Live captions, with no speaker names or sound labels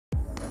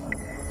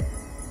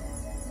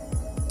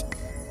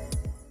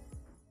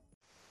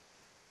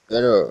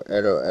Hello.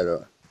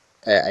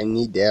 I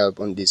need help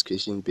on this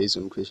question based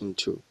on question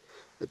 2.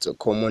 It's a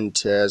common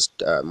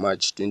test,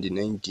 March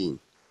 2019.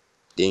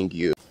 Thank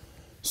you.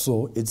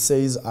 So it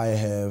says I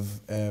have,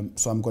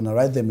 so I'm going to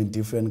write them in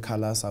different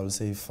colors. I will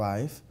say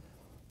 5,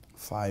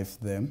 5,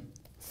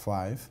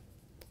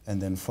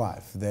 and then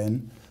 5.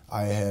 Then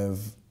I have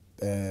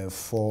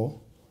 4,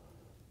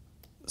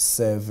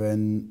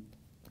 7,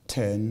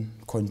 10,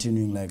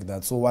 continuing like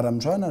that. So what I'm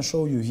trying to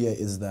show you here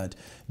is that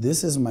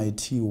this is my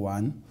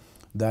T1,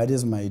 that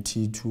is my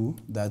T2,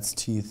 that's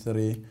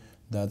T3,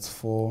 that's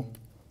 4,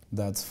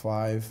 that's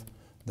 5,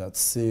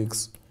 that's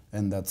 6,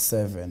 and that's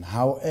 7.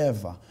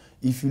 However,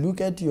 if you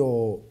look at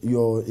your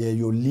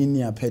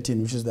linear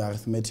pattern, which is the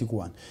arithmetic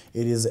one,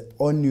 it is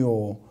on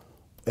your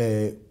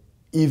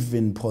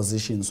even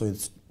position. So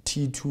it's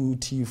T2,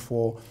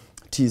 T4,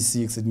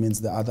 T6, it means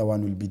the other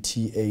one will be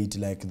T8,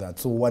 like that.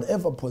 So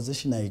whatever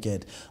position I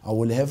get, I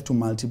will have to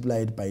multiply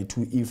it by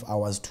 2 if I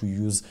was to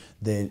use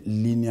the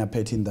linear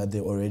pattern that they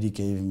already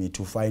gave me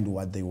to find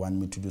what they want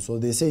me to do. So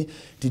they say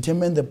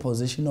determine the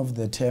position of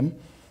the term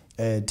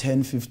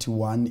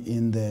 1051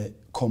 in the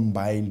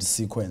combined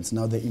sequence.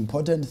 Now the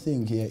important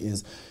thing here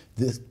is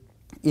this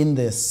in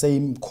the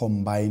same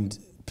combined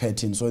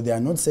pattern. So they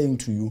are not saying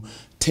to you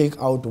take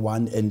out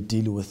one and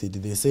deal with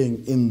it. They're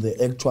saying in the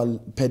actual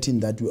pattern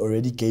that we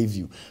already gave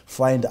you,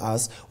 find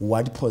us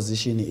what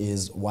position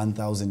is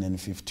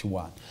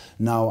 1051.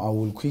 Now I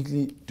will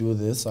quickly do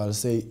this. I'll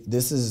say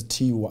this is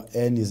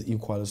T1 is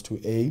equals to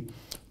A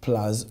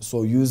plus,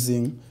 so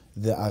using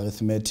the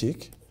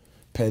arithmetic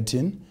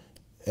pattern,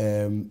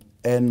 n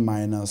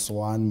minus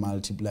 1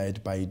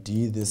 multiplied by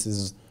d. This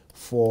is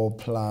 4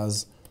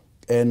 plus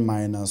n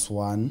minus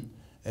 1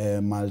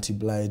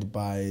 multiplied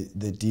by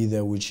the d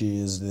there, which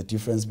is the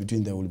difference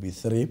between there will be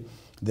 3.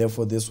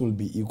 Therefore, this will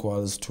be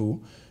equals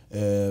to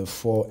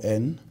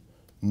 4n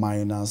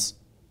minus,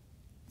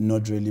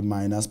 not really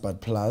minus,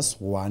 but plus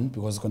 1,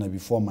 because it's going to be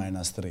 4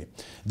 minus 3.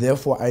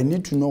 Therefore, I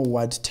need to know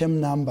what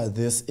term number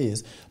this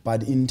is,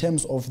 but in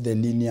terms of the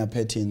linear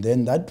pattern,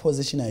 then that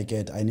position I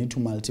get, I need to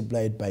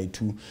multiply it by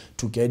 2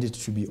 to get it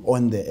to be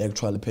on the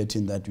actual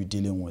pattern that we're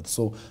dealing with.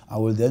 So I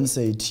will then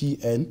say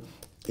Tn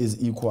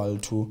is equal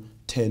to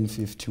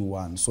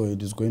 1051. So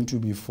it is going to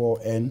be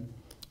 4n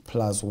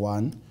plus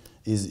 1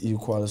 is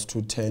equals to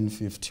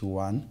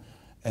 1051.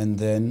 And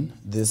then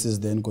this is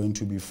then going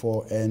to be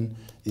 4n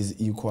is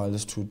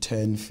equals to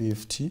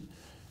 1050.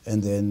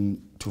 And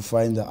then to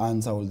find the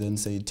answer, I will then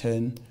say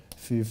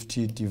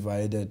 1050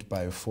 divided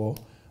by 4,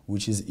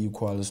 which is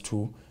equals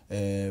to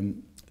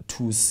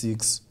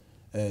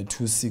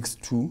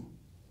 262.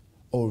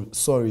 Oh,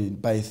 sorry,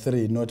 by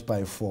 3, not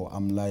by 4.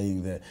 I'm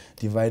lying there.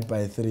 Divide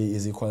by 3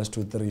 is equals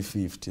to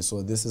 350.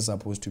 So this is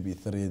supposed to be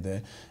 3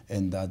 there,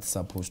 and that's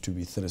supposed to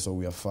be 3. So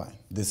we are fine.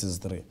 This is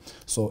 3.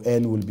 So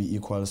n will be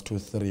equals to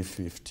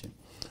 350.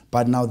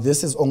 But now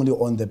this is only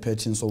on the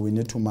pattern, so we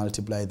need to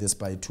multiply this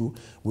by 2,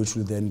 which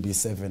will then be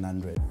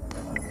 700.